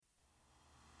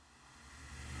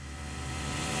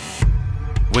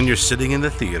When you're sitting in the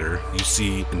theater, you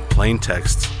see in plain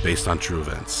text based on true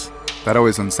events. That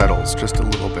always unsettles just a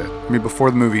little bit. I mean,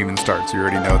 before the movie even starts, you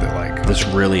already know that, like... This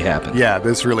really happened. Yeah,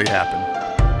 this really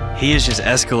happened. He has just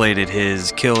escalated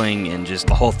his killing and just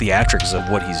the whole theatrics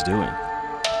of what he's doing.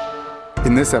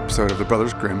 In this episode of The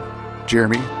Brothers Grimm,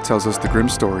 Jeremy tells us the Grimm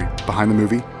story behind the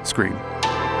movie Scream.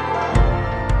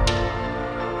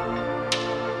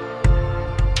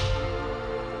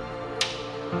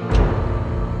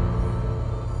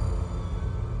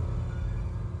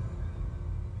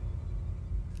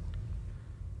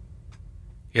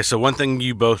 Yeah, so one thing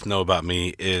you both know about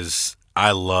me is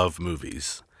I love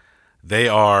movies. They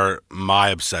are my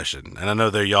obsession, and I know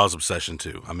they're y'all's obsession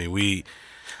too. I mean, we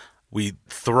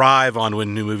thrive on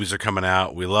when new movies are coming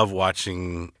out. We love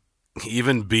watching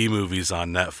even B movies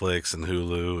on Netflix and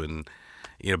Hulu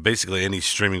and basically any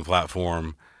streaming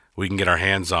platform we can get our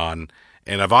hands on.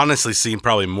 And I've honestly seen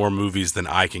probably more movies than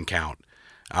I can count,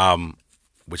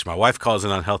 which my wife calls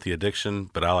an unhealthy addiction,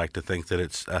 but I like to think that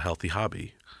it's a healthy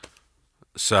hobby.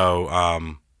 So,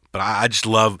 but I just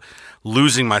love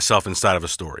losing myself inside of a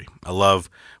story. I love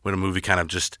when a movie kind of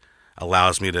just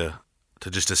allows me to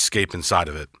just escape inside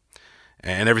of it.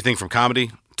 And everything from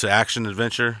comedy to action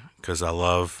adventure, because I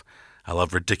love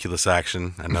ridiculous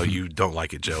action. I know you don't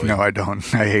like it, Joey. No, I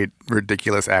don't. I hate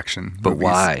ridiculous action But movies.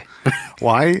 why?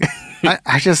 Why?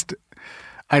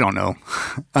 I don't know.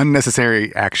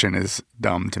 Unnecessary action is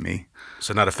dumb to me.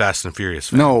 So not a Fast and Furious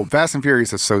fan. No, Fast and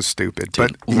Furious is so stupid.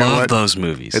 Dude, but you know love what? those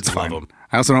movies. It's Love fine. them.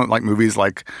 I also don't like movies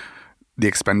like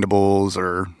The Expendables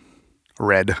or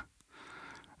Red.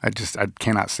 I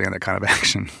cannot stand that kind of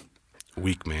action.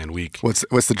 Weak, man, weak.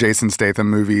 What's the Jason Statham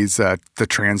movies? The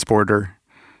Transporter.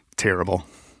 Terrible.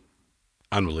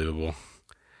 Unbelievable.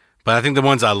 But I think the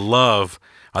ones I love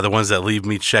are the ones that leave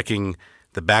me checking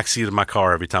the backseat of my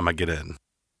car every time I get in.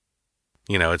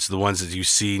 It's the ones that you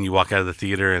see and you walk out of the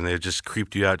theater and they've just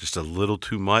creeped you out just a little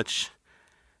too much,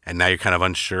 and now you're kind of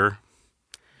unsure.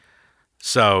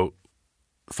 So,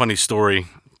 funny story,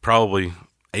 probably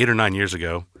 8 or 9 years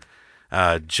ago,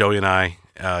 Joey and I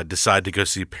decided to go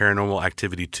see Paranormal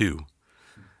Activity 2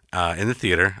 in the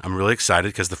theater. I'm really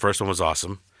excited because the first one was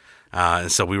awesome. And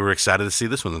so we were excited to see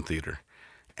this one in the theater.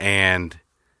 And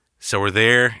so we're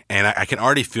there, and I can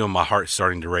already feel my heart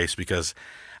starting to race because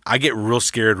I get real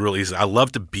scared real easily. I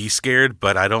love to be scared,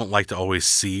 but I don't like to always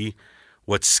see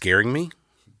what's scaring me.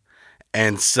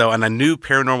 And I knew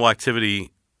Paranormal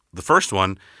Activity, the first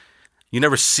one, you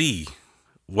never see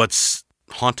what's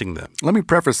haunting them. Let me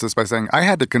preface this by saying I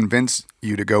had to convince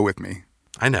you to go with me.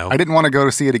 I know. I didn't want to go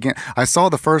to see it again. I saw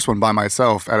the first one by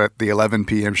myself at the 11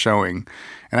 p.m. showing,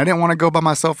 and I didn't want to go by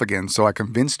myself again, so I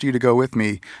convinced you to go with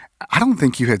me. I don't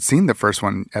think you had seen the first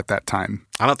one at that time.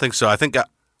 I don't think so. I think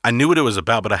I knew what it was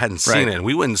about, but I hadn't seen it. And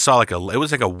we went and saw it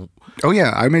was like a... Oh,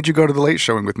 yeah. I made you go to the late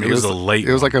showing with me. It was a late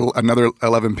It was one. like another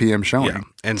 11 p.m. showing. Yeah.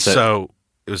 And so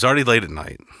it was already late at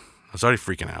night. I was already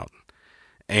freaking out.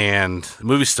 And the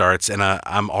movie starts, and I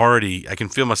can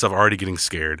feel myself already getting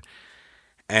scared.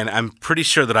 And I'm pretty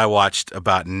sure that I watched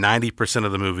about 90%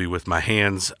 of the movie with my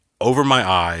hands over my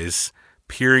eyes,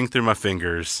 peering through my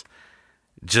fingers,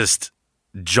 just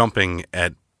jumping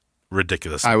at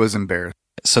ridiculous. I was embarrassed.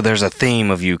 So there's a theme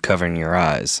of you covering your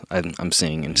eyes, I'm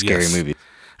seeing in scary Yes. movies.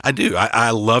 I do. I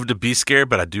love to be scared,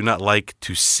 but I do not like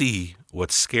to see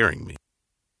what's scaring me.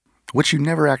 Which you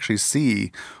never actually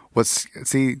see. But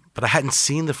I hadn't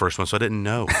seen the first one, so I didn't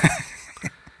know.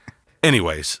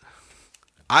 Anyways,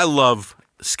 I love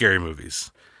scary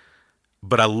movies,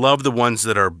 but I love the ones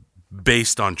that are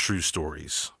based on true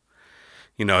stories.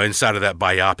 Inside of that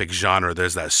biopic genre,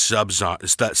 there's that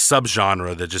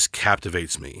subgenre that just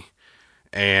captivates me.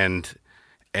 And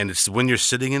it's when you're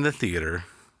sitting in the theater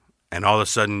and all of a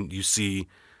sudden you see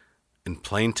in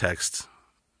plain text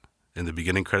in the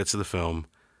beginning credits of the film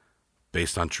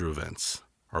based on true events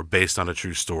or based on a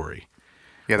true story.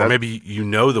 Yeah, or maybe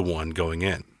the one going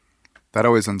in. That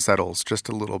always unsettles just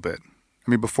a little bit.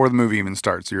 I mean, before the movie even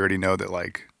starts, you already know that,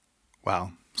 like,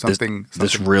 wow, something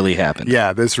This really happened.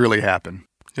 Yeah, this really happened.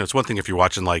 It's one thing if you're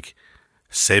watching, like,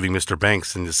 Saving Mr.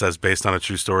 Banks and it says based on a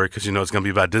true story because it's going to be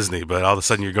about Disney, but all of a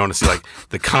sudden you're going to see, like,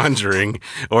 The Conjuring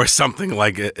or something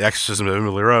like Exorcism of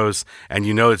Emily Rose, and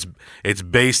it's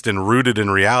based and rooted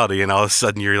in reality, and all of a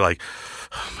sudden you're like,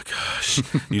 oh my gosh.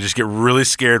 You just get really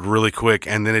scared really quick,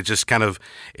 and then it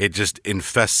just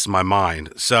infests my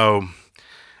mind. So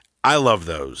I love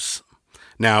those.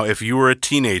 Now, if you were a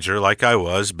teenager like I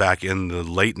was back in the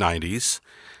late 90s,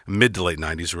 mid to late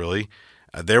 90s really,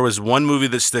 there was one movie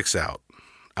that sticks out.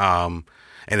 And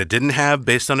it didn't have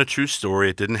based on a true story.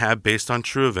 It didn't have based on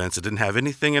true events. It didn't have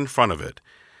anything in front of it.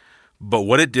 But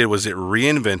what it did was it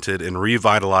reinvented and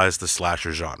revitalized the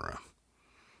slasher genre.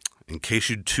 In case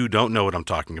you two don't know what I'm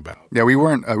talking about. Yeah, we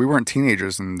weren't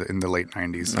teenagers in the late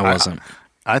 90s. I wasn't.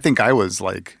 I think I was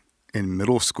like in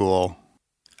middle school.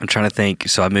 I'm trying to think.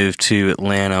 So I moved to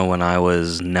Atlanta when I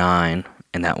was 9,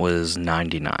 and that was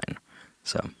 99.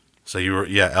 So you were,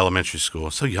 elementary school.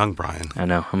 So young, Brian. I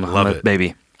know. I'm Love a it.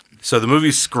 baby. So the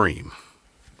movie Scream.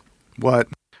 What?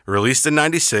 Released in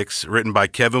 96, written by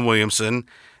Kevin Williamson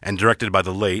and directed by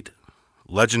the late,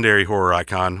 legendary horror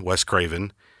icon Wes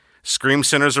Craven, Scream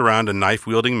centers around a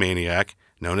knife-wielding maniac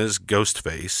known as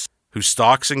Ghostface, who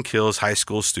stalks and kills high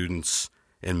school students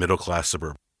in middle-class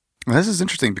suburbia. Well, this is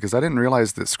interesting because I didn't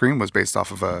realize that Scream was based off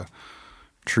of a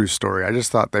true story. I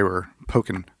just thought they were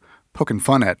poking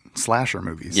fun at slasher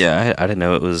movies. Yeah, I didn't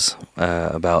know it was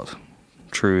about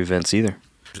true events either.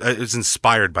 It's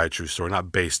inspired by a true story,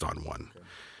 not based on one.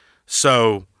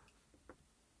 So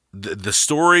the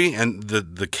story and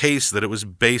the case that it was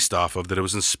based off of, that it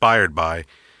was inspired by,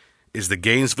 is the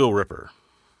Gainesville Ripper,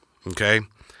 okay,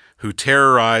 who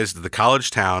terrorized the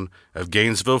college town of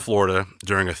Gainesville, Florida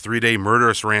during a 3-day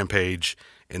murderous rampage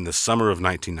in the summer of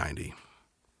 1990.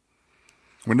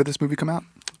 When did this movie come out?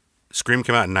 Scream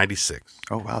came out in 96.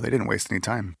 Oh, wow. They didn't waste any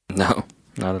time. No,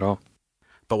 not at all.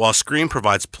 But while Scream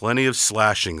provides plenty of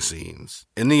slashing scenes,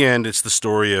 in the end, it's the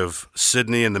story of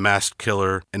Sidney and the Masked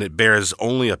Killer, and it bears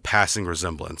only a passing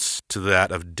resemblance to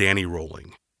that of Danny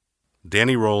Rolling.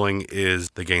 Danny Rolling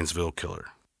is the Gainesville Killer.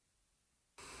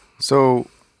 So,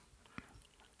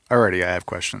 already I have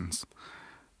questions.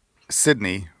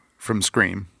 Sidney from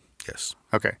Scream. Yes.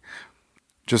 Okay.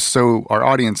 Just so our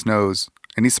audience knows,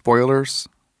 any spoilers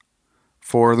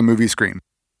for the movie Scream?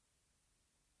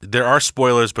 There are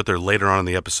spoilers, but they're later on in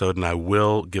the episode, and I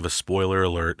will give a spoiler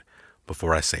alert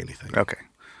before I say anything. Okay.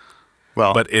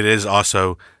 Well, But it is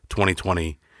also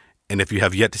 2020, and if you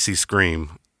have yet to see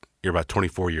Scream, you're about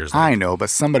 24 years late. I know,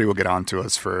 but somebody will get on to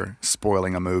us for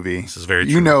spoiling a movie. This is very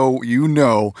You true.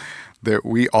 know that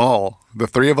we all, the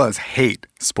three of us, hate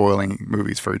spoiling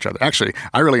movies for each other. Actually,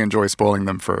 I really enjoy spoiling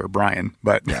them for Brian,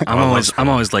 but I'm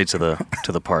always late to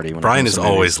the party. When it Brian comes is to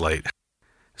movies. always late.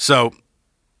 So,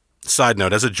 side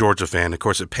note, as a Georgia fan, of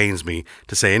course, it pains me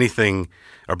to say anything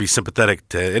or be sympathetic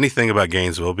to anything about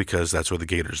Gainesville because that's where the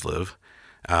Gators live,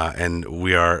 and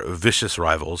we are vicious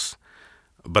rivals.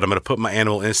 But I'm going to put my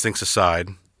animal instincts aside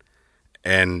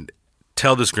and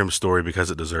tell this grim story because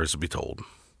it deserves to be told.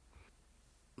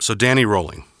 So Danny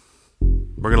Rolling,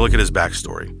 we're going to look at his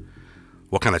backstory.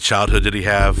 What kind of childhood did he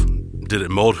have? Did it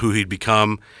mold who he'd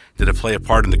become? Did it play a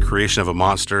part in the creation of a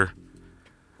monster?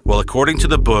 Well, according to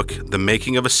the book, The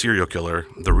Making of a Serial Killer,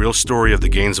 The Real Story of the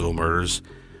Gainesville Murders,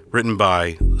 written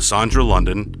by Sandra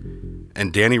London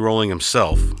and Danny Rolling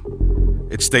himself,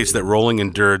 it states that Rolling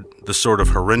endured the sort of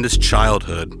horrendous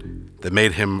childhood that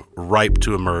made him ripe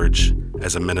to emerge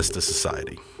as a menace to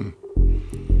society.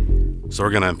 So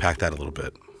we're going to unpack that a little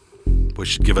bit, which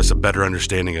should give us a better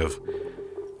understanding of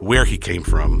where he came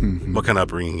from, what kind of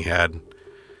upbringing he had,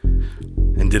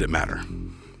 and did it matter?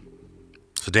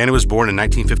 So Danny was born in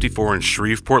 1954 in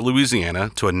Shreveport, Louisiana,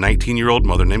 to a 19-year-old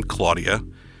mother named Claudia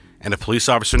and a police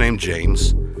officer named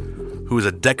James, who was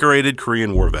a decorated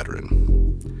Korean War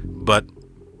veteran, but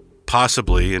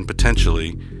possibly and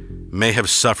potentially may have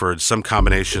suffered some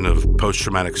combination of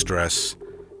post-traumatic stress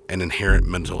and inherent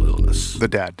mental illness. the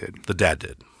dad did. The dad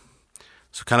did.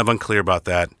 So kind of unclear about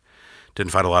that.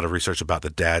 Didn't find a lot of research about the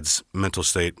dad's mental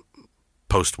state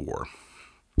post-war.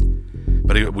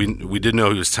 But we did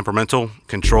know he was temperamental,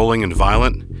 controlling, and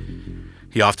violent.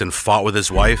 He often fought with his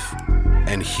wife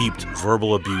and heaped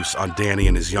verbal abuse on Danny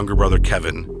and his younger brother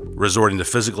Kevin, resorting to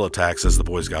physical attacks as the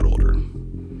boys got older.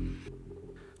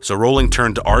 So Rolling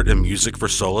turned to art and music for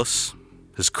solace.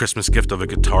 His Christmas gift of a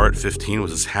guitar at 15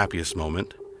 was his happiest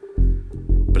moment.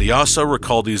 But he also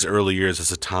recalled these early years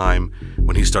as a time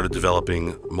when he started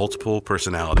developing multiple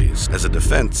personalities as a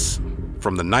defense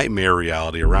from the nightmare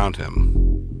reality around him,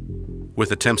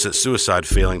 with attempts at suicide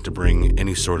failing to bring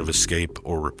any sort of escape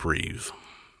or reprieve.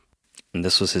 And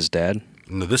this was his dad?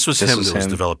 No, this was him that was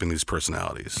developing these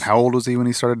personalities. How old was he when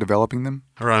he started developing them?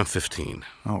 Around 15.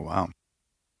 Oh, wow.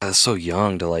 That's so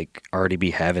young to already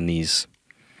be having these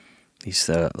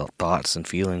thoughts and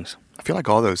feelings. I feel like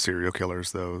all those serial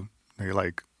killers, though, they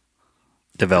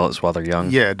Develops while they're young.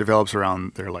 yeah, it develops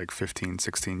around they're 15,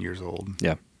 16 years old.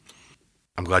 Yeah.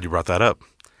 I'm glad you brought that up.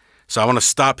 So I want to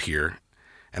stop here,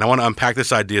 and I want to unpack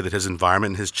this idea that his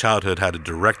environment and his childhood had a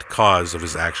direct cause of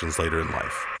his actions later in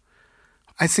life.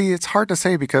 I see. It's hard to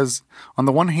say because on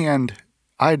the one hand,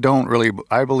 I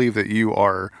believe that you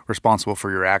are responsible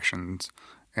for your actions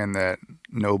and that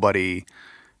nobody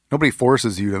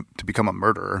forces you to become a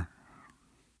murderer.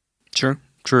 True.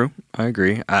 I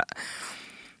agree.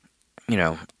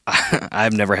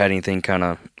 I've never had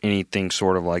anything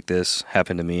sort of like this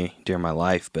happen to me during my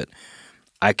life, but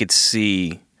I could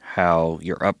see how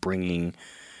your upbringing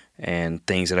and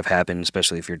things that have happened,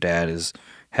 especially if your dad is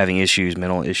having issues,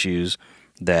 mental issues,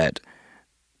 that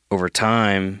over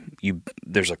time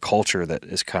there's a culture that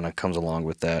is kind of comes along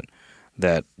with that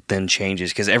then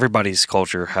changes, because everybody's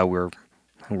culture, how we're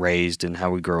raised and how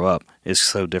we grow up, is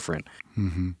so different.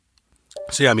 Mm-hmm.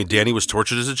 So yeah, I mean, Danny was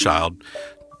tortured as a child,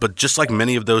 but just like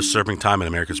many of those serving time in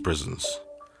America's prisons,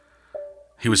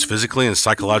 he was physically and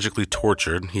psychologically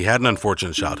tortured. He had an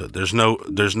unfortunate childhood. There's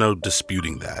no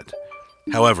disputing that.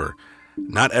 However,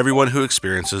 not everyone who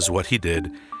experiences what he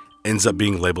did ends up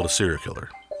being labeled a serial killer.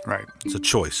 Right. It's a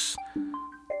choice.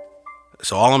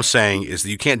 So all I'm saying is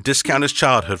that you can't discount his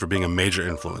childhood for being a major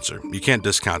influencer. You can't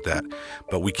discount that.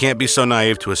 But we can't be so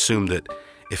naive to assume that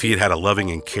if he had had a loving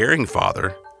and caring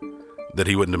father, that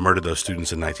he wouldn't have murdered those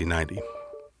students in 1990.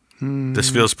 This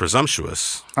feels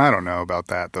presumptuous. I don't know about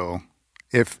that, though.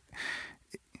 I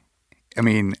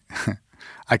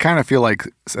kind of feel like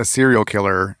a serial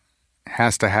killer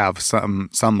has to have some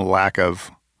lack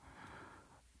of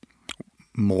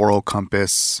moral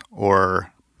compass,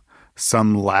 or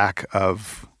some lack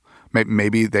of,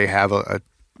 maybe they have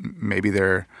maybe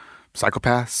they're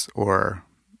psychopaths, or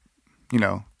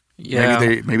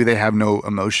maybe they have no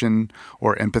emotion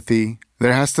or empathy.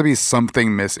 There has to be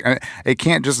something missing. It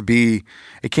can't just be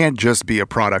a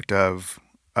product of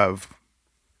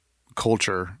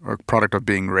culture or product of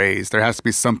being raised. There has to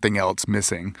be something else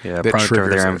missing. Yeah, product of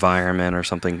their environment or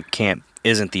something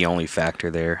isn't the only factor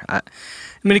there. I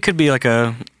mean, it could be like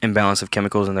a imbalance of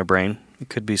chemicals in their brain. It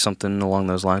could be something along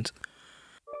those lines.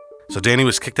 So Danny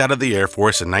was kicked out of the Air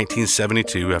Force in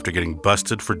 1972 after getting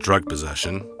busted for drug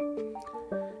possession.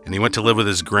 And he went to live with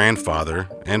his grandfather,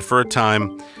 and for a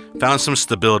time found some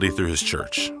stability through his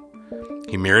church.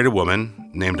 He married a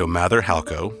woman named Omather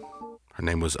Halco. Her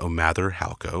name was Omather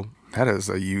Halco. That is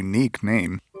a unique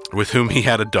name. With whom he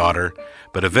had a daughter,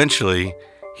 but eventually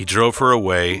he drove her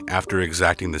away after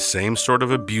exacting the same sort of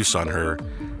abuse on her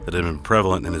that had been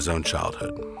prevalent in his own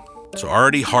childhood. So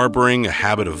already harboring a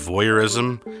habit of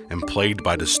voyeurism and plagued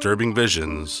by disturbing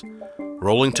visions,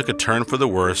 Rolling took a turn for the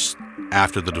worse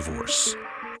after the divorce.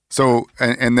 So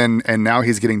and now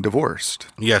he's getting divorced.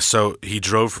 Yes, so he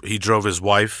drove his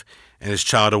wife and his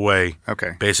child away.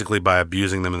 Okay. Basically by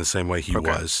abusing them in the same way he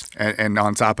was. And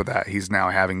on top of that, he's now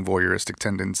having voyeuristic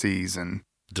tendencies and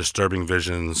disturbing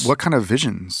visions. What kind of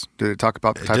visions? Did it talk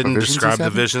about the type of visions? It didn't describe the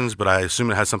visions, but I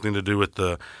assume it has something to do with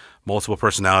the multiple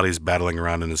personalities battling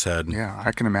around in his head. Yeah,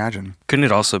 I can imagine. Couldn't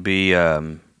it also be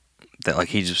that like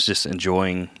he's just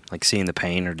enjoying like seeing the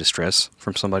pain or distress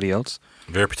from somebody else?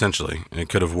 Very potentially. And it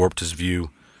could have warped his view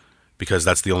because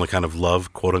that's the only kind of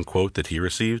love, quote unquote, that he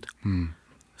received.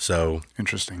 So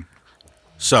interesting.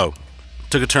 So,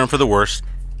 took a turn for the worse.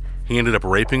 He ended up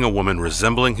raping a woman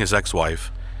resembling his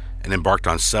ex-wife and embarked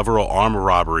on several armed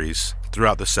robberies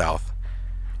throughout the South,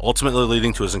 ultimately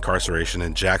leading to his incarceration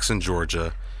in Jackson,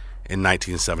 Georgia in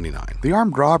 1979. The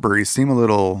armed robberies seem a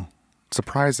little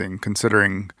surprising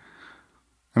considering,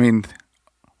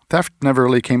 theft never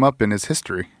really came up in his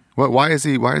history. Why is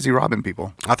he robbing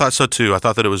people? I thought so too. I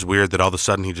thought that it was weird that all of a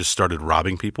sudden he just started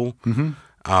robbing people.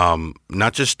 Mm-hmm.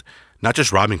 Not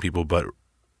just robbing people, but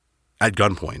at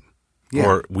gunpoint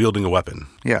or wielding a weapon.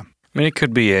 Yeah. I mean, it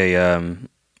could be a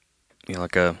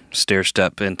like a stair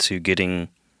step into getting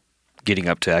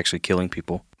up to actually killing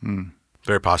people.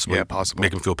 Very possibly. Yeah, possible.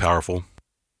 Make him feel powerful.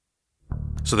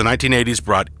 So the 1980s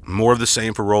brought more of the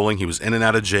same for Rolling. He was in and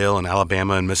out of jail in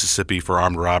Alabama and Mississippi for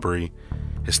armed robbery.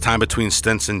 His time between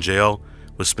stints in jail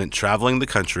was spent traveling the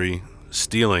country,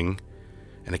 stealing,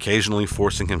 and occasionally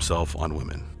forcing himself on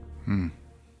women.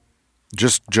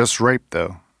 Just rape,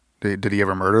 though. Did he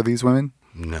ever murder these women?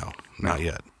 No, not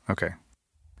yet. Okay.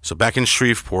 So back in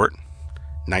Shreveport,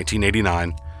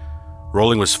 1989,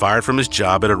 Rolling was fired from his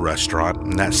job at a restaurant,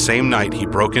 and that same night he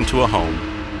broke into a home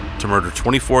to murder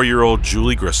 24-year-old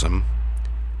Julie Grissom,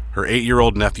 her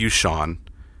 8-year-old nephew Sean,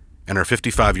 and her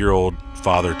 55-year-old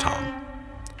father Tom.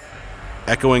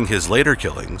 Echoing his later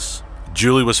killings,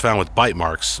 Julie was found with bite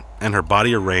marks and her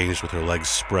body arranged with her legs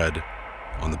spread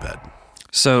on the bed.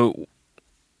 So,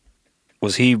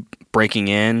 was he breaking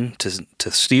in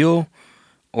to steal,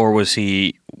 or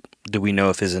do we know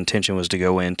if his intention was to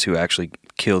go in to actually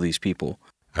kill these people?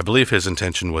 I believe his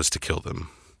intention was to kill them.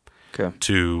 Okay.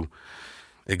 To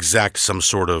exact some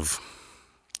sort of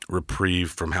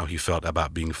reprieve from how he felt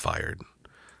about being fired.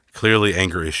 Clearly,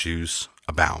 anger issues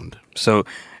abound. So,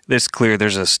 it's clear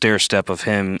there's a stair step of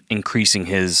him increasing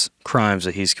his crimes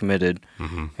that he's committed,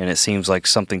 and it seems like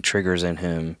something triggers in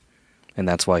him, and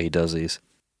that's why he does these.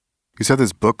 You said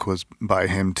this book was by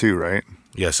him too, right?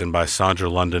 Yes, and by Sandra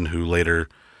London, who later,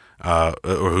 or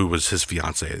who was his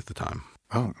fiancée at the time.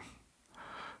 Oh.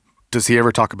 Does he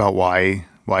ever talk about why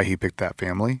he picked that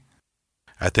family?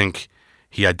 I think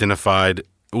he identified,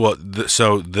 well,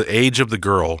 so the age of the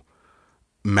girl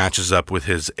matches up with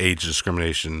his age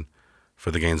discrimination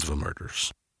for the Gainesville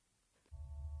murders.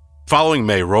 Following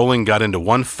May, Rolling got into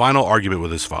one final argument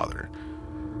with his father.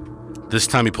 This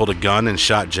time he pulled a gun and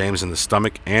shot James in the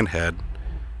stomach and head.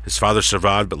 His father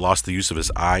survived but lost the use of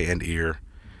his eye and ear.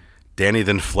 Danny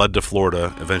then fled to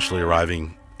Florida, eventually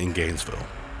arriving in Gainesville.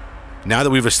 Now that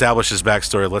we've established his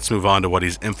backstory, let's move on to what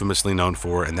he's infamously known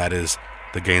for, and that is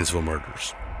the Gainesville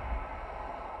murders.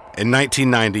 In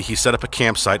 1990, he set up a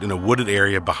campsite in a wooded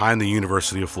area behind the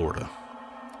University of Florida.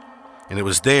 And it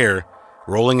was there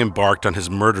Rolling embarked on his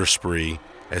murder spree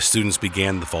as students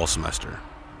began the fall semester.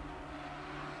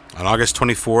 On August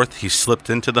 24th, he slipped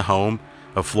into the home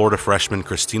of Florida freshmen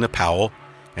Christina Powell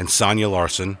and Sonia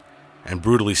Larson and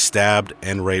brutally stabbed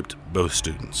and raped both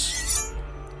students.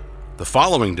 The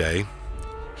following day,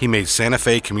 he made Santa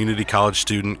Fe Community College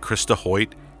student Krista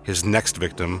Hoyt his next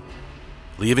victim,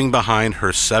 leaving behind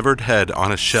her severed head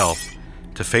on a shelf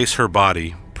to face her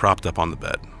body propped up on the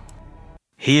bed.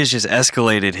 He has just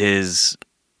escalated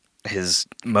his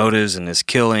motives and his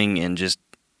killing and just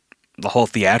the whole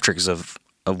theatrics of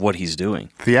what he's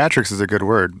doing. Theatrics is a good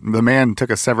word. The man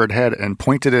took a severed head and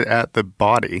pointed it at the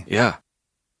body. Yeah.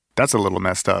 That's a little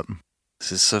messed up.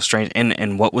 This is so strange.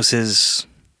 And what was his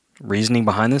reasoning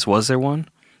behind this? Was there one?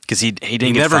 Because he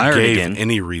didn't get fired again. He never gave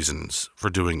any reasons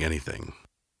for doing anything.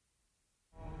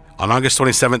 On August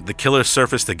 27th, the killer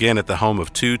surfaced again at the home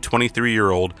of two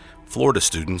 23-year-old Florida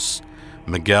students,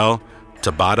 Miguel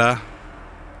Tabata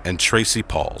and Tracy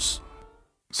Pauls.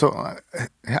 So I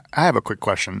have a quick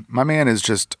question. My man is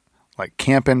just like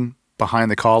camping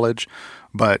behind the college,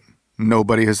 but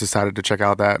nobody has decided to check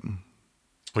out that.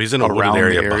 Well, he's in a wooded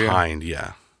area behind,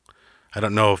 yeah. I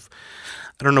don't know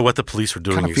what the police were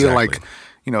doing exactly. I feel like,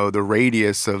 the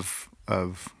radius of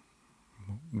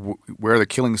where the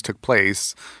killings took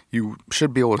place, you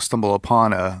should be able to stumble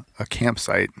upon a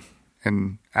campsite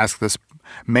and ask this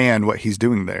man what he's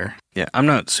doing there. Yeah, I'm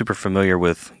not super familiar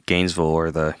with Gainesville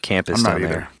or the campus down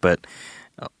there, but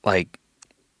I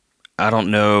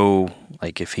don't know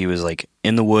if he was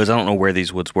in the woods. I don't know where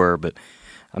these woods were, but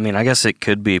I mean, I guess it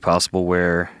could be possible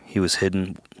where he was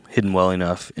hidden well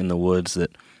enough in the woods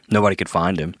that nobody could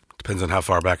find him. Depends on how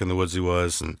far back in the woods he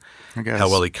was and how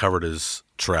well he covered his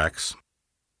tracks.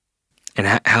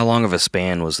 And how long of a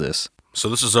span was this? So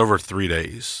this is over 3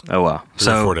 days. Oh, wow.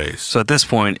 3 or 4 days. So at this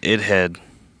point,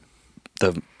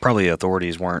 probably the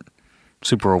authorities weren't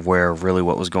super aware of really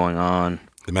what was going on.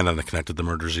 They may not have connected the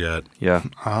murders yet. Yeah.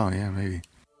 Oh, yeah, maybe.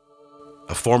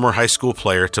 A former high school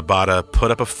player, Tabata,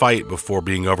 put up a fight before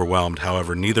being overwhelmed.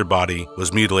 However, neither body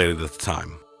was mutilated at the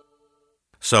time.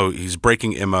 So he's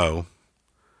breaking MO.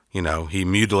 He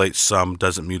mutilates some,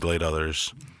 doesn't mutilate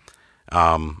others.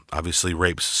 Obviously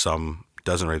rapes some,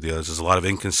 doesn't rape the others. There's a lot of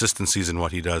inconsistencies in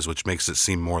what he does, which makes it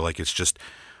seem more like it's just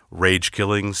rage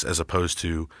killings as opposed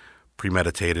to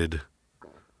premeditated,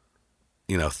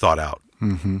 thought out.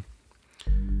 Mm-hmm.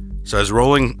 So as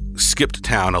Rolling skipped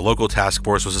town, a local task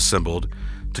force was assembled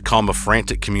to calm a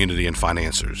frantic community and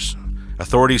financiers.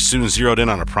 Authorities soon zeroed in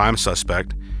on a prime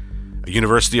suspect, a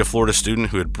University of Florida student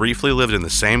who had briefly lived in the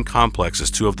same complex as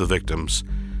two of the victims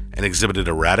and exhibited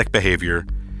erratic behavior,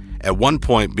 at one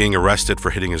point being arrested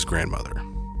for hitting his grandmother.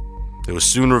 It was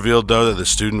soon revealed, though, that the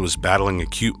student was battling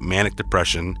acute manic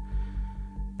depression,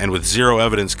 and with zero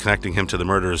evidence connecting him to the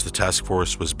murders, the task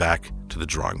force was back to the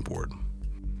drawing board.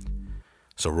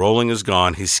 So Rolling is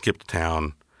gone. He skipped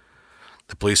town.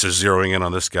 The police are zeroing in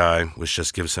on this guy, which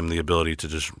just gives him the ability to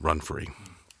just run free.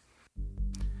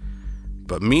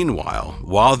 But meanwhile,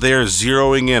 while they're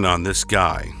zeroing in on this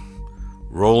guy,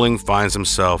 Rolling finds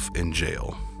himself in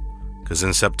jail. Because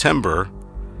in September,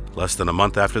 less than a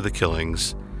month after the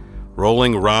killings,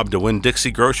 Rolling robbed a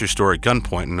Winn-Dixie grocery store at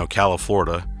gunpoint in Ocala,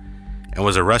 Florida, and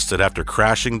was arrested after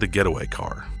crashing the getaway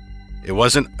car. It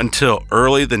wasn't until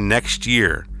early the next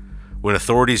year when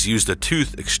authorities used a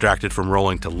tooth extracted from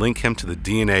Rolling to link him to the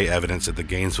DNA evidence at the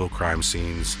Gainesville crime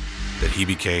scenes that he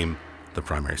became the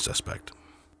primary suspect.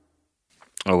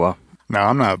 Oh, wow. Now,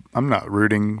 I'm not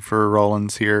rooting for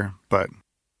Rollins here, but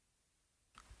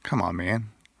come on, man.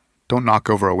 Don't knock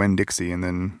over a Winn-Dixie and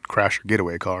then crash your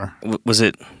getaway car. Was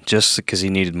it just because he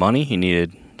needed money? He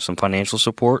needed some financial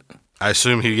support? I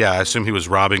assume he was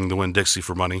robbing the Winn-Dixie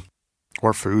for money.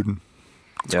 Or food.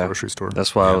 It's a grocery store.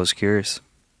 That's why I was curious.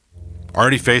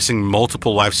 Already facing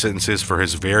multiple life sentences for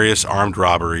his various armed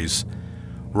robberies,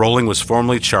 Rolling was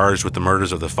formally charged with the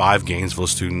murders of the 5 Gainesville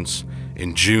students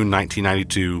in June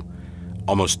 1992,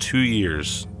 almost 2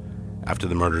 years after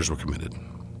the murders were committed.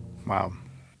 Wow.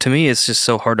 To me, it's just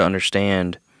so hard to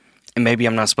understand, and maybe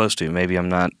I'm not supposed to. Maybe I'm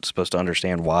not supposed to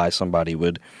understand why somebody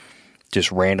would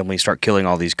just randomly start killing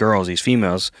all these girls, these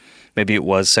females. Maybe it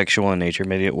was sexual in nature.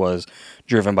 Maybe it was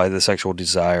driven by the sexual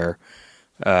desire.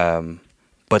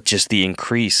 But just the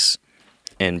increase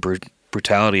in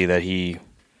brutality that he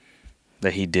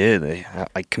did,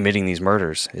 like committing these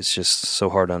murders, it's just so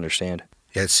hard to understand.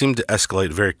 Yeah, it seemed to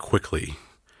escalate very quickly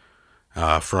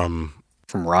from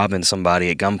robbing somebody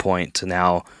at gunpoint to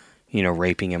now,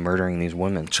 raping and murdering these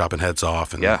women. Chopping heads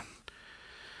off. And yeah.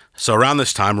 So around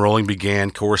this time, Rolling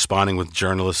began corresponding with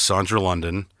journalist Sandra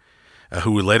London,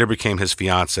 who later became his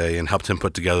fiancée and helped him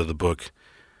put together the book,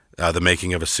 The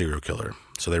Making of a Serial Killer.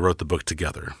 So they wrote the book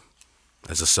together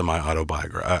as a an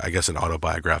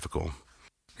autobiographical.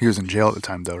 He was in jail at the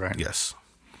time, though, right? Yes.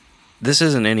 This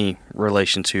isn't any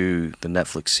relation to the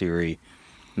Netflix series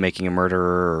Making a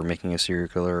Murderer or Making a Serial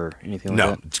Killer or anything like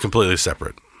that? No, it's completely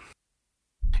separate.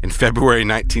 In February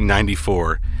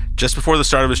 1994, just before the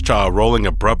start of his trial, Rolling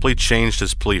abruptly changed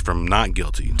his plea from not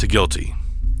guilty to guilty.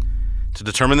 To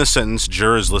determine the sentence,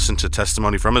 jurors listened to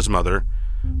testimony from his mother,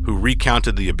 who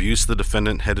recounted the abuse the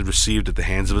defendant had received at the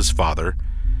hands of his father,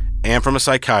 and from a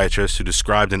psychiatrist who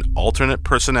described an alternate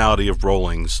personality of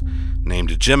Rolling's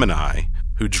named Gemini,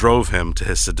 who drove him to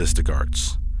his sadistic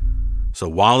arts. So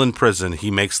while in prison,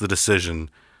 he makes the decision,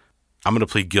 I'm going to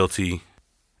plead guilty,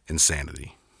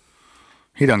 insanity.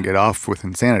 He doesn't get off with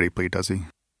insanity plea, does he?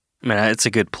 I mean, it's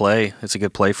a good play. It's a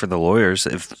good play for the lawyers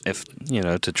if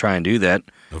to try and do that.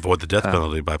 Avoid the death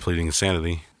penalty by pleading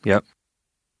insanity. Yep.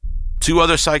 2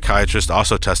 other psychiatrists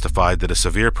also testified that a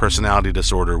severe personality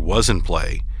disorder was in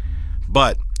play,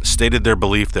 but stated their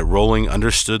belief that Rolling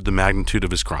understood the magnitude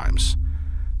of his crimes.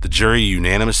 The jury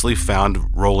unanimously found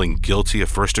Rolling guilty of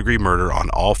first-degree murder on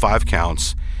all 5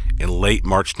 counts in late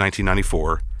March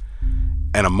 1994,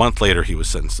 and a month later he was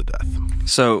sentenced to death.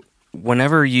 So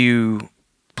whenever you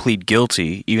plead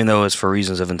guilty, even though it's for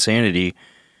reasons of insanity,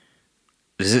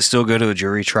 does it still go to a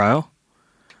jury trial?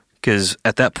 Because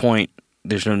at that point,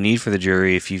 there's no need for the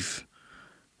jury if you've,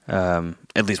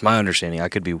 at least my understanding, I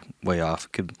could be way off.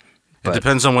 It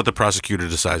depends on what the prosecutor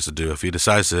decides to do. If he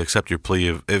decides to accept your plea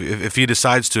of, if he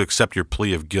decides to accept your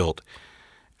plea of guilt,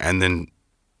 and then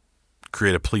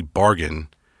create a plea bargain,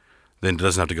 then it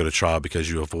doesn't have to go to trial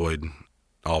because you avoid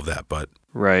all of that. But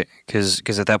right,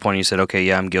 because at that point you said, okay,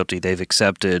 yeah, I'm guilty. They've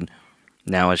accepted.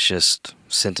 Now it's just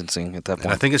sentencing at that point.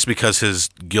 And I think it's because his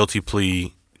guilty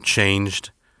plea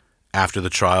changed after the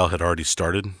trial had already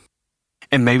started.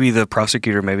 And maybe the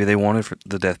prosecutor, maybe they wanted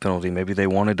the death penalty. Maybe they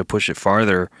wanted to push it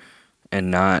farther and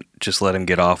not just let him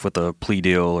get off with a plea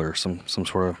deal or some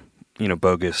sort of,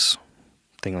 bogus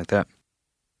thing like that.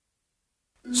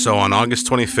 So on August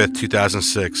 25th,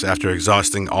 2006, after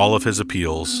exhausting all of his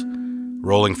appeals,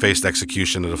 Rolling faced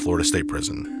execution at a Florida state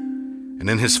prison. And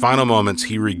in his final moments,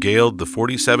 he regaled the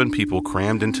 47 people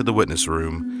crammed into the witness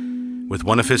room with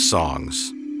one of his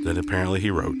songs that apparently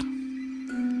he wrote.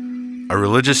 A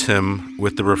religious hymn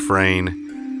with the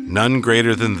refrain, "None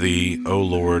greater than thee, O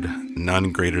Lord,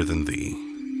 none greater than thee."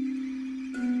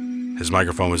 His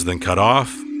microphone was then cut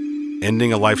off,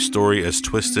 ending a life story as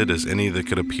twisted as any that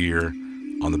could appear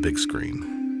on the big screen.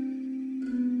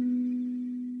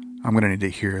 I'm going to need to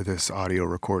hear this audio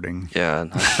recording. Yeah,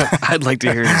 I'd like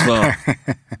to hear it as well.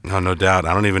 No doubt.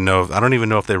 I don't even know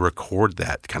if they record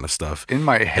that kind of stuff in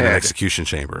my head in an execution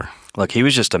chamber. Look, he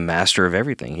was just a master of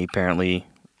everything. He apparently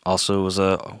also was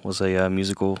a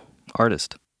musical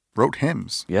artist. Wrote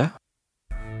hymns. Yeah.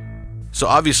 So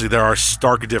obviously there are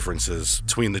stark differences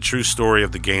between the true story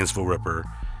of the Gainesville Ripper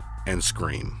and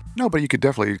Scream. No, but you could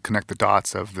definitely connect the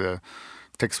dots of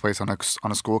takes place on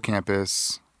a school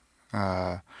campus,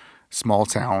 small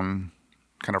town,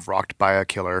 kind of rocked by a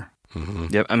killer. Mm-hmm.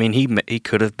 Yep. I mean, he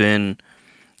could have been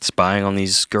spying on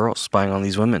these girls, spying on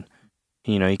these women.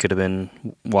 He could have been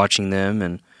watching them,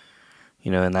 and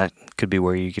and that could be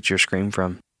where you get your Scream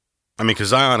from. I mean,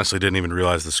 because I honestly didn't even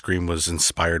realize the Scream was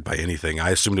inspired by anything. I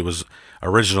assumed it was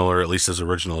original, or at least as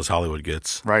original as Hollywood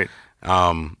gets. Right.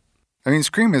 I mean,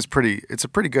 Scream is pretty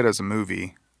good as a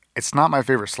movie. It's not my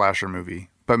favorite slasher movie,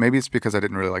 but maybe it's because I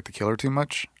didn't really like the killer too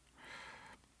much.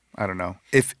 I don't know.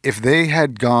 If they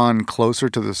had gone closer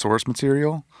to the source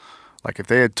material, like if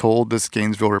they had told this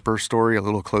Gainesville Ripper story a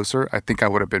little closer, I think I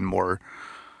would have been more,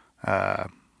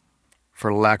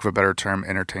 for lack of a better term,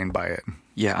 entertained by it.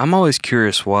 Yeah, I'm always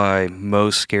curious why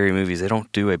most scary movies, they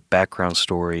don't do a background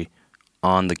story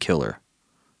on the killer.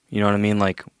 You know what I mean?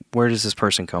 Like, where does this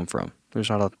person come from? There's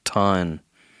not a ton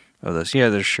of this. Yeah,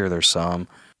 there's some.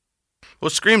 Well,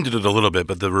 Scream did it a little bit,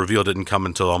 but the reveal didn't come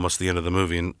until almost the end of the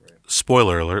movie. And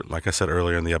spoiler alert, like I said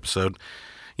earlier in the episode,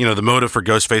 the motive for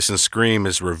Ghostface in Scream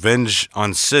is revenge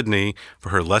on Sidney for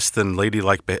the less than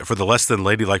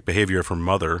ladylike behavior of her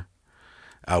mother,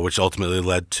 which ultimately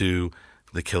led to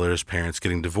the killer's parents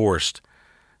getting divorced.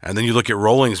 And then you look at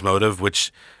Rowling's motive,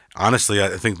 which honestly, I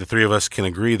think the three of us can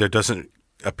agree there doesn't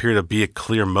appear to be a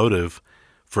clear motive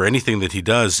for anything that he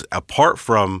does, apart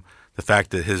from the fact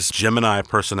that his Gemini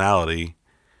personality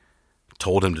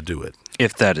told him to do it.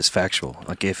 If that is factual,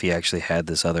 like if he actually had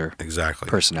this other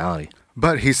personality.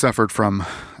 But he suffered from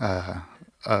a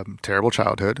terrible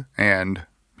childhood, and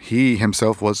he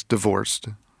himself was divorced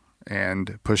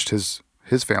and pushed his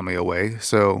family away.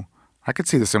 So I could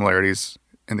see the similarities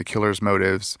in the killer's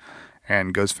motives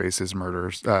and Ghostface's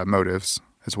motives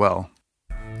as well.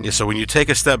 Yeah, so when you take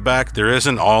a step back, there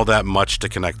isn't all that much to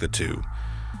connect the two.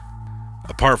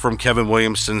 Apart from Kevin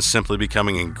Williamson simply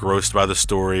becoming engrossed by the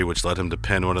story, which led him to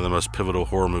pen one of the most pivotal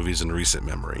horror movies in recent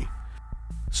memory.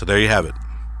 So there you have it.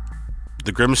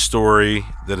 The grim story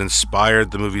that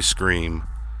inspired the movie Scream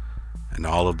and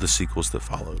all of the sequels that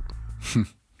followed.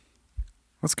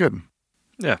 That's good.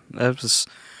 Yeah, it's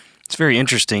very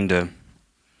interesting to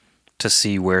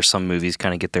see where some movies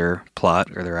kind of get their plot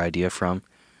or their idea from.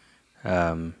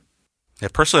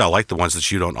 Personally, I like the ones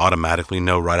that you don't automatically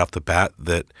know right off the bat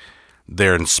that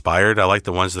they're inspired. I like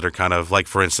the ones that are kind of like,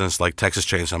 for instance, like Texas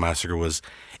Chainsaw Massacre was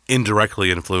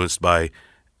indirectly influenced by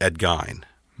Ed Gein.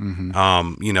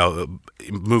 Mm-hmm.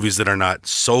 Movies that are not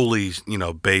solely,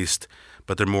 based,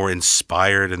 but they're more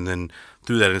inspired. And then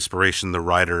through that inspiration, the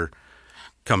writer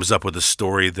comes up with a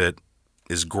story that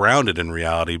is grounded in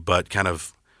reality, but kind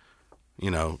of,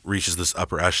 reaches this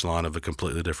upper echelon of a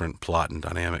completely different plot and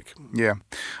dynamic. Yeah.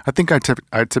 I think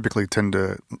I typically tend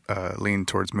to lean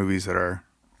towards movies that are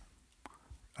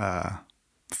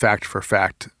fact for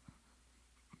fact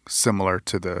similar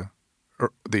to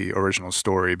the original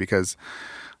story, because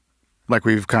like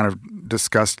we've kind of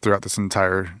discussed throughout this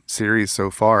entire series so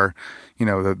far,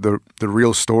 the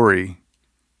real story,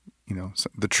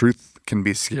 the truth can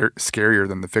be scarier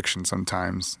than the fiction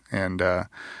sometimes. And the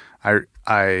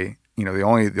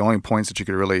only points that you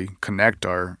could really connect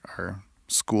are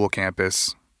school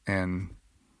campus and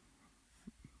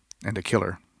a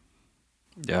killer.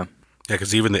 Yeah. Yeah,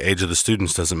 because even the age of the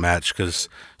students doesn't match, because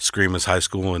Scream is high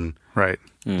school and right.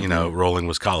 Rowling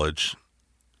was college.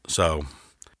 So,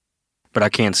 but I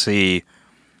can't see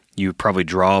you probably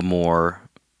draw more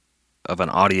of an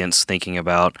audience thinking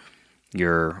about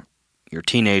your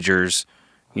teenagers,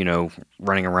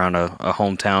 running around a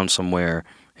hometown somewhere,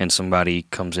 and somebody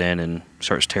comes in and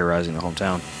starts terrorizing the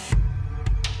hometown.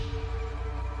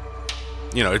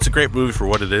 It's a great movie for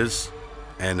what it is,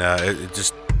 and it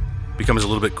just becomes a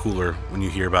little bit cooler when you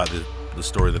hear about the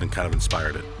story that kind of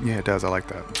inspired it. Yeah, it does. I like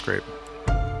that. It's great.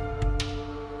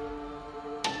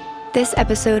 This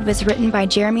episode was written by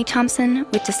Jeremy Thompson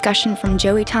with discussion from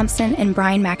Joey Thompson and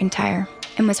Brian McIntyre,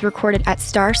 and was recorded at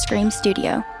Starscream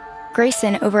Studio.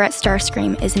 Grayson over at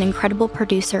Starscream is an incredible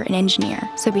producer and engineer,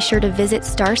 so be sure to visit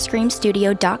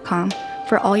starscreamstudio.com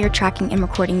for all your tracking and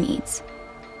recording needs.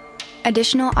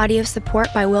 Additional audio support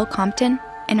by Will Compton,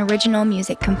 and original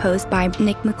music composed by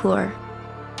Nick McClure.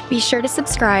 Be sure to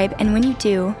subscribe, and when you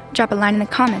do, drop a line in the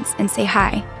comments and say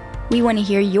hi. We want to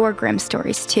hear your grim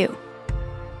stories too.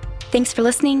 Thanks for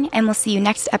listening, and we'll see you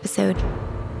next episode.